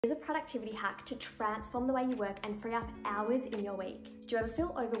Here's a productivity hack to transform the way you work and free up hours in your week. Do you ever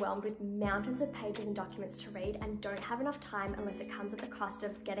feel overwhelmed with mountains of pages and documents to read and don't have enough time unless it comes at the cost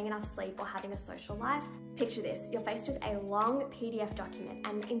of getting enough sleep or having a social life? Picture this, you're faced with a long PDF document,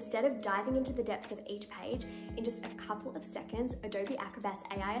 and instead of diving into the depths of each page, in just a couple of seconds, Adobe Acrobat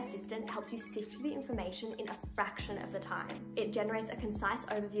AI Assistant helps you sift through the information in a fraction of the time. It generates a concise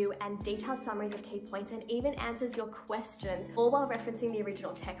overview and detailed summaries of key points and even answers your questions, all while referencing the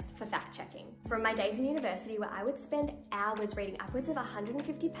original text for fact checking. From my days in university where I would spend hours reading upwards of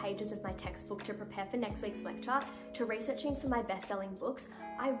 150 pages of my textbook to prepare for next week's lecture, to researching for my best-selling books,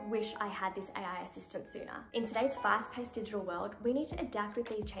 I wish I had this AI assistant sooner. In today's fast-paced digital world, we need to adapt with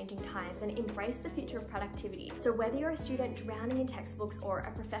these changing times and embrace the future of productivity. So whether you're a student drowning in textbooks or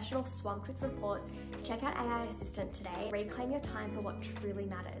a professional swamped with reports, check out AI Assistant today. Reclaim your time for what truly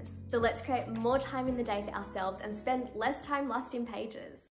matters. So let's create more time in the day for ourselves and spend less time lost in pages.